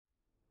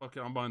Fuck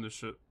it, I'm buying this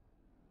shit.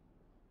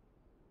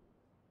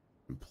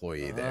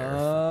 Employee there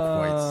for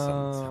quite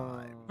some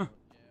time.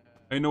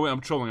 Hey, no way,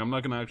 I'm trolling. I'm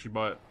not gonna actually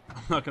buy it.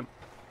 I'm not gonna.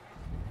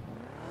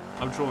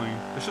 I'm trolling.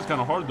 This shit's kind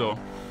of hard though.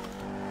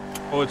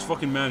 Oh, it's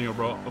fucking manual,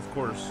 bro. Of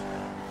course.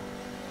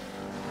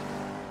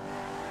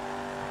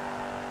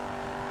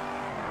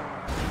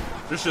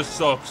 This just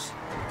sucks.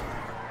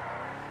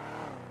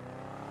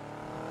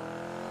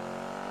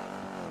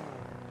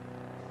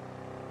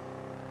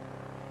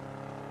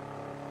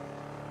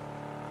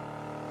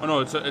 Oh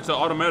no, it's an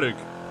automatic.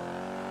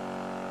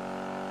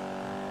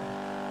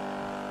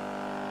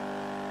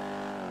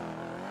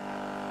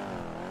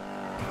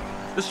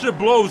 This shit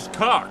blows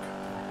cock.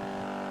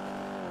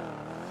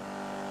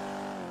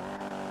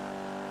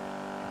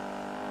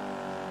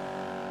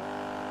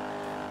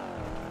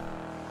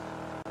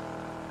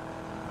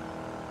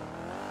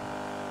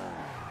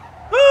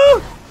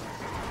 Ah!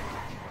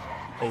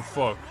 Oh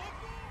fuck.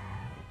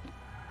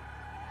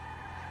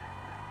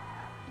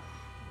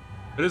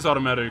 It is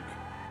automatic.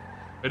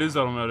 It is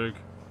automatic.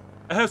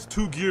 It has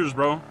 2 gears,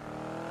 bro.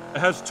 It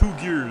has 2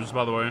 gears,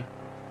 by the way.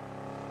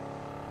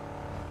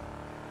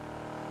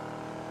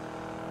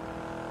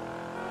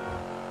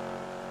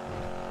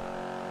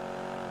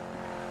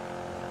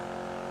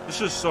 This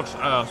shit sucks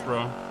ass,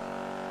 bro.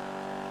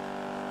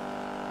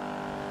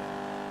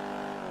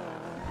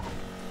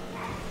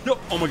 Yo,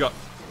 oh my god.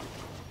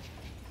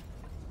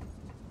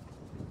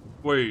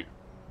 Wait.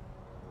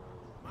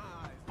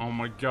 Oh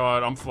my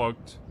god, I'm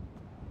fucked.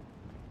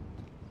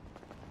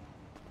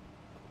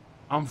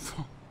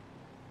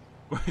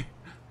 Wait,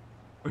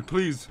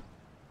 please.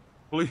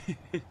 Please.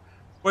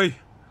 Wait,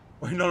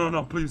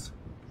 no, please.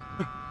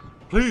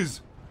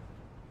 Please.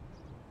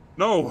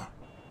 No.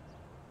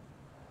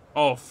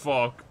 Oh,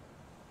 fuck.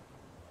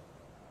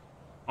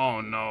 Oh,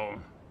 no.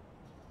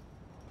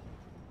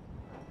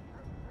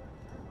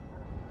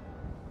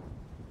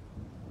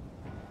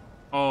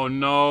 Oh,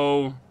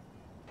 no.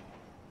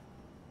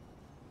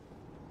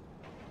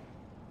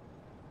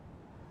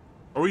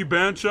 Are we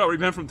banned, chat? Are we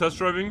banned from test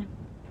driving?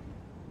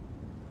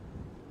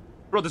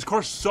 Bro, this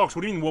car sucks.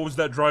 What do you mean, what was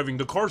that driving?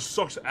 The car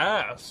sucks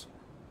ass.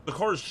 The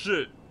car is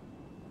shit.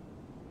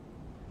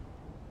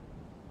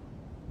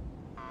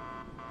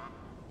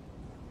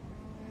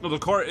 No, the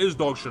car is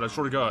dog shit, I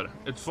swear to God.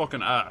 It's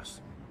fucking ass.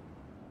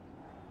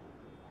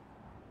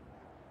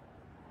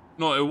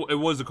 No, it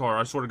was the car,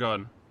 I swear to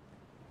God.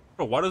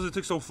 Bro, why does it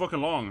take so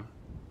fucking long?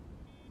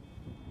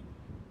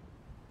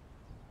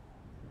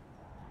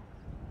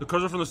 The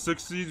cars are from the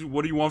 60s,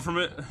 what do you want from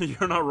it?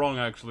 You're not wrong,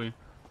 actually.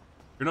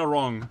 You're not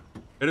wrong.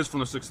 It is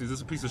from the 60s,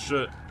 it's a piece of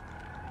shit.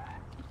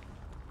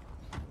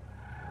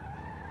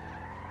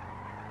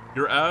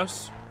 Your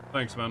ass?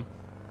 Thanks, man.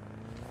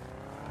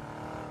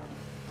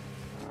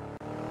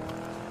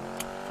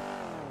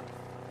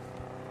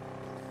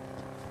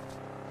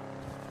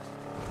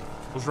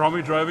 Was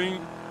Rami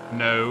driving?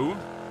 No.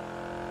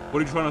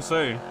 What are you trying to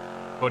say,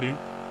 buddy?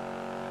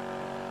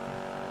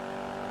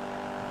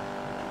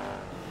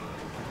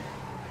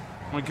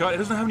 Oh my god, it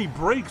doesn't have any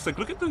brakes. Like,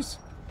 look at this.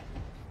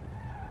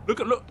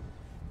 Look.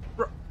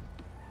 Bro,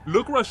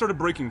 look where I started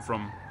braking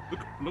from.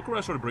 Look where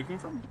I started braking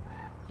from.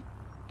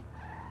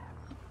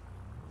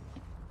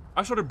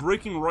 I started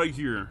braking right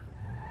here.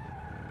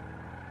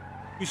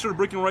 We started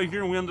braking right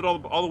here, and we ended all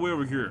the way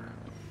over here.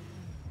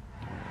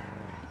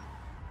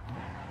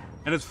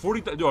 And it's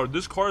 40,000. Dude,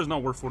 this car is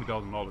not worth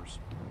 $40,000.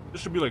 This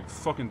should be like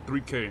fucking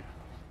 3K.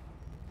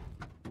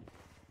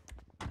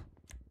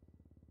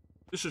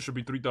 This shit should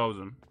be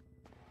 3,000.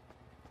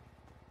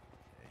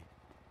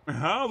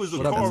 How is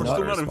the car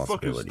still not in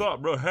fucking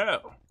stop, bro?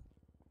 How?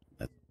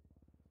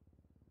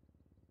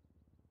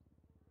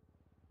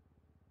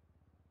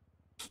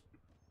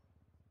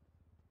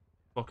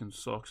 Fucking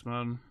sucks,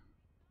 man.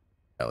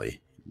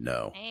 Ellie,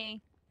 no.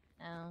 Hey.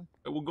 No.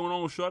 Hey, what's going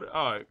on with Shot?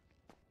 Alright.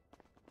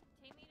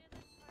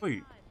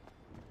 Wait.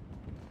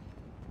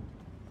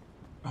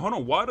 Hold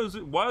on, why is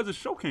it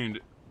show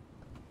caned?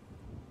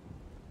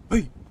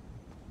 Wait.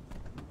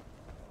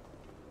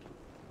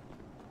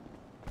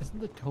 Isn't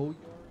the tow yard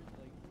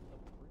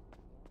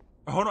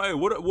like Hold on, hey,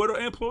 what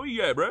an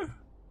employee at, bruh?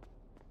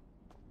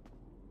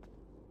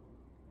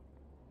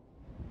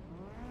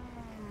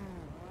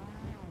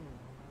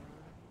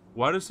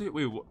 Why does it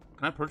wait, what,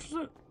 can I purchase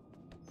it?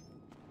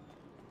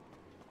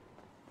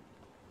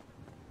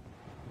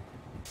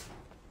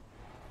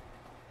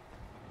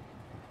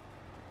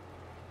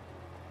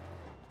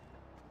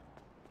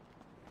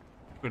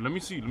 Wait, let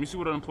me see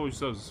what an employee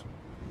says.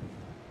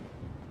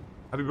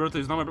 Happy birthday,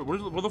 it's not my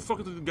birthday. Where the fuck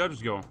did the guy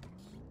just go?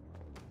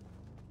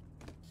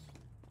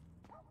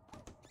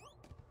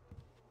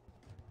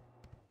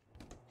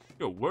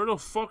 Yo, where the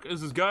fuck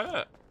is this guy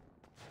at?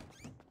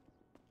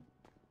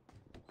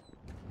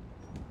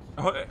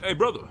 Hey,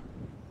 brother.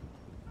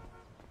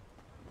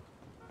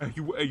 Hey,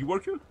 you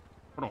work here?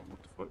 Hold on,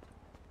 what the fuck?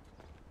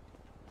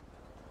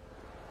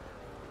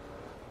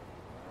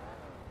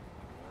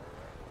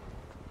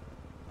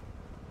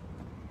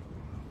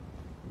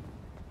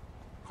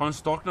 On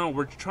stock now?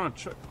 We're trying to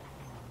check.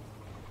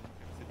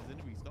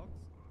 Citizen, we stocks?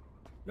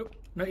 Nope.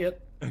 Not yet.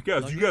 Hey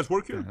guys, do you guys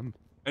work here? Damn.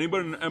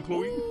 Anybody an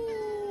employee?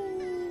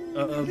 Hey,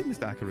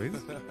 Mr. Ackerman.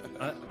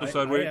 I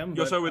Sideway. am,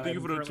 Yo, but Sideway, thank you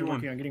I'm for the currently tier 1.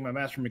 working on getting my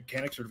master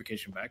mechanic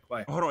certification back.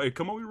 Why? Hold on, hey,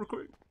 come over here real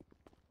quick.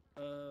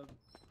 Uh,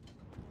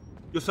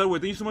 Yo, Sideway,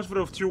 thank you so much for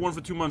the tier 1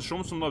 for 2 months. Show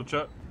him some love,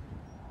 chat.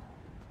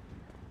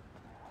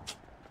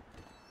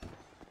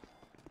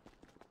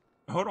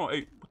 Hold on,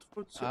 hey, what the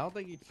fuck's I up? don't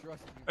think he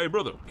trusts you. Hey,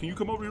 brother, can you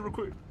come over here real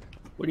quick?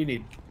 what do you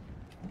need?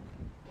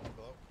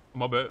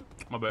 My bad,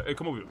 my bad. Hey,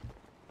 come over here.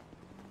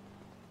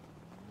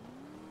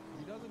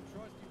 He doesn't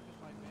trust you,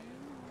 just my man.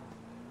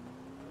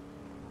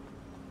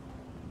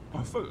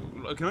 Oh,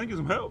 fuck, like, can I get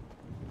some help?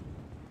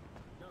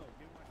 No,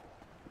 You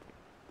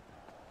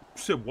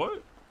said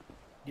what?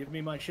 give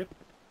me my ship.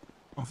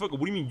 Oh, fuck, what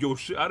do you mean, yo,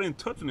 shit? I didn't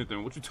touch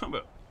anything. What you talking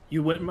about?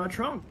 You went in my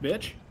trunk,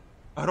 bitch.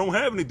 I don't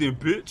have anything,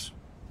 bitch.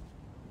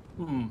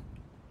 Hmm.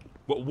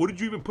 What did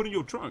you even put in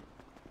your trunk?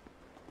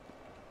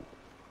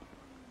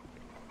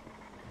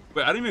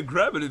 Wait, I didn't even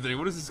grab anything.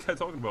 What is this guy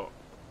talking about?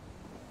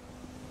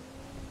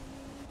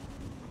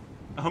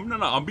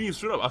 No, I'm being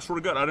straight up. I swear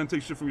to God, I didn't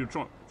take shit from your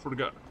trunk. I swear to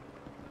God.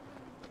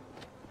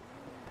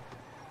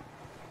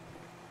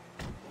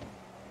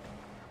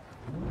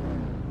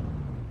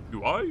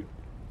 Do I?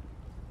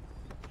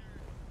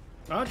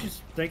 I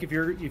just think if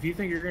you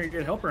think you're gonna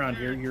get help around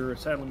here, you're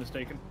sadly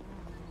mistaken.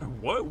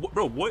 What?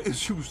 Bro, what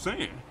is you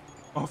saying?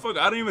 Oh, fuck,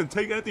 I didn't even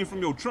take anything from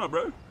your trunk,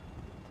 bro.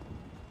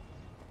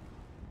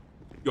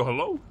 Yo,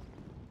 hello?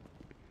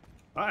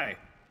 Hi.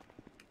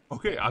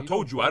 Okay, I you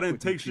told don't you, I fuck didn't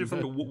with you, take shit from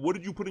Pizza. your... What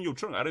did you put in your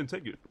trunk? I didn't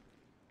take it.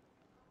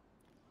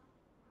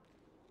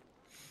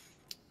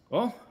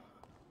 Well,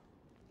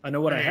 I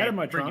know what I had in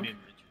my bring it trunk. in,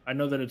 Rich. I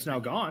know that it's now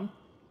gone,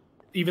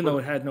 even though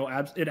it had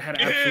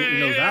absolutely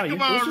no value. It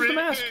was just a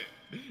mask.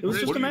 It was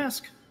just What a do you-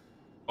 mask.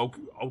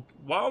 Okay,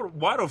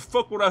 why the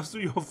fuck would I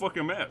steal your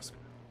fucking mask?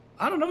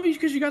 I don't know,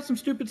 because you got some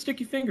stupid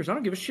sticky fingers. I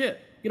don't give a shit.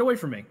 Get away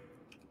from me.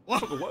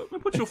 What? Man,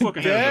 put your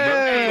fucking hands up,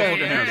 bro. Put your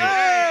fucking hands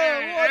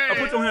up.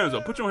 Put your hands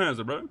up. Put your hands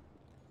up, bro.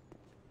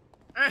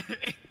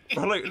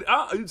 Bro,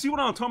 like, see what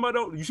I'm talking about,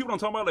 though? You see what I'm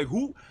talking about? Like,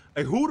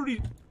 who did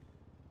he...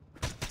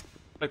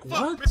 Like,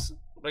 what?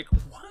 Like,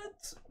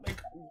 what?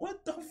 Like,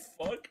 what the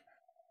fuck?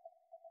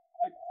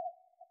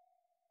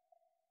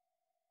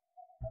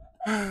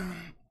 Like...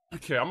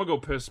 Okay, I'm gonna go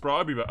piss, bro.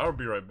 I'll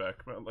be right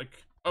back, man.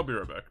 Like, I'll be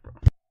right back, bro.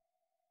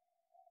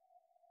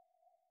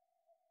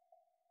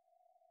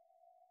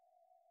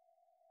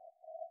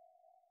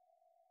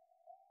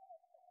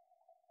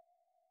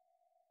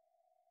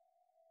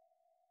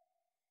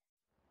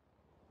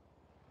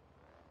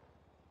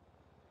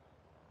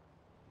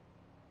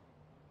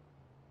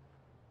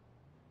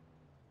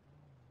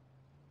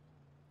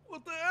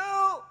 What the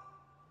hell?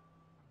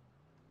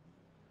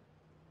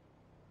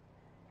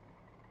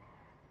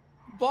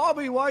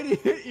 Bobby, why'd he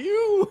hit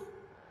you?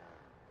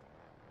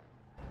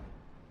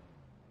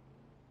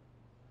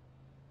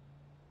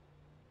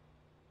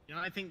 You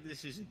know, I think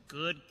this is a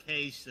good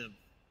case of.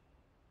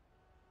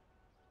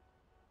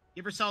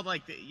 You ever saw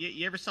like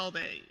you ever saw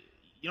the,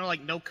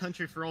 like No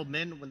Country for Old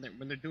Men when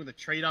they're doing the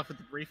trade off with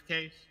the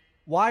briefcase?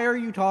 Why are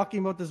you talking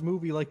about this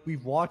movie like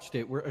we've watched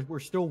it? We're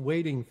still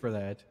waiting for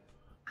that.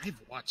 I've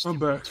watched I'm it.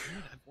 back. Dude,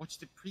 I've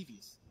watched it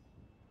previous.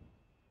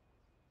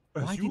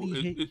 Why did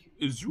he hit you?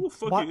 Is you a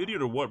fucking What?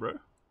 idiot or what, bro?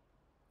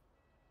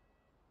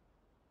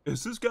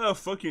 Is this guy a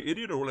fucking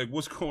idiot or like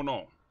what's going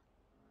on?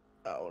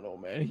 I don't know,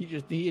 man.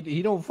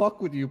 He don't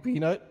fuck with you,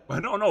 Peanut.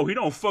 No, he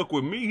don't fuck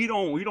with me. He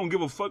don't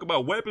give a fuck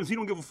about weapons. He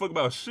don't give a fuck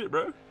about shit,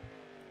 bro.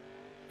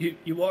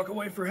 You walk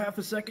away for half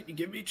a second, you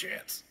give me a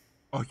chance.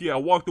 Oh yeah, I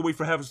walked away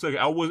for half a second.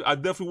 I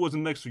definitely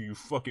wasn't next to you,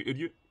 fucking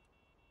idiot.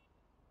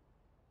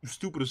 You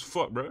stupid as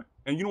fuck, bro.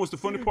 And you know what's the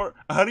funny part?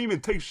 I didn't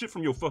even take shit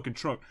from your fucking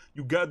trunk.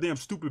 You goddamn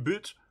stupid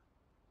bitch.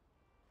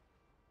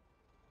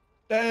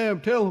 Damn,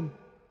 tell him.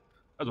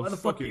 That's Why a the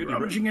fuck are fucking you idiot, bro.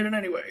 rummaging in it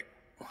anyway?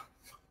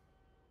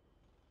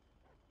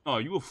 Oh,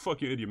 you a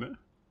fucking idiot, man.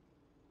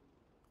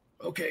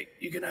 Okay,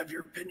 you can have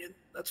your opinion.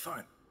 That's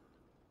fine.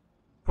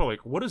 Bro,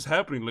 like, what is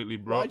happening lately,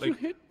 bro? Why'd you Like,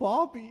 hit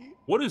Bobby?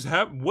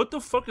 what the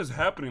fuck is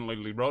happening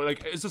lately, bro?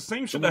 Like, it's the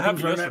same shit that Someone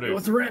comes happened running at me yesterday.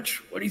 with a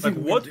wrench. What do you Like,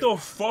 think? what the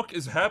fuck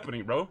is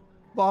happening, bro?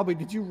 Bobby,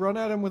 did you run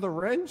at him with a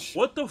wrench?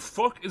 What the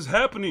fuck is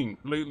happening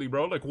lately,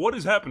 bro? Like, what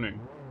is happening?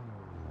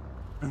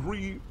 And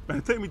Reed,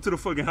 man, take me to the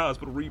fucking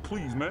hospital, Reed,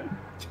 please, man.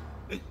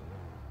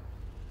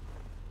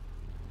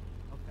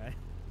 Okay.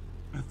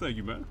 Thank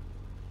you, man.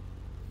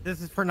 This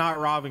is for not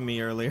robbing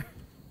me earlier.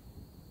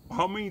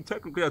 I mean,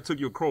 technically, I took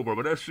your crowbar,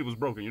 but that shit was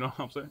broken. You know what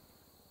I'm saying?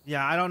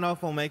 Yeah, I don't know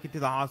if we'll make it to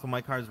the hospital.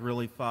 My car's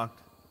really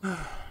fucked.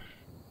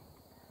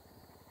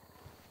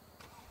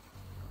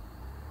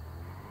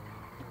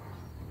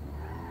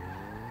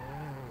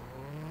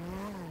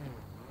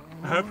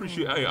 I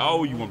appreciate. Hey, I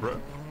owe you one, bro.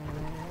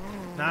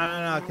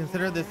 No.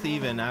 Consider this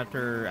even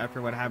after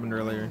what happened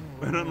earlier.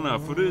 No.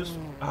 For this,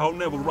 I'll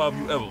never rob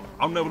you ever.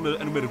 I'll never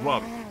let anybody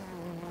rob you.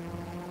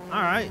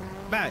 All right,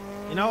 bet.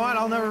 You know what?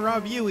 I'll never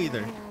rob you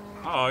either.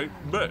 All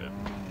right, bet.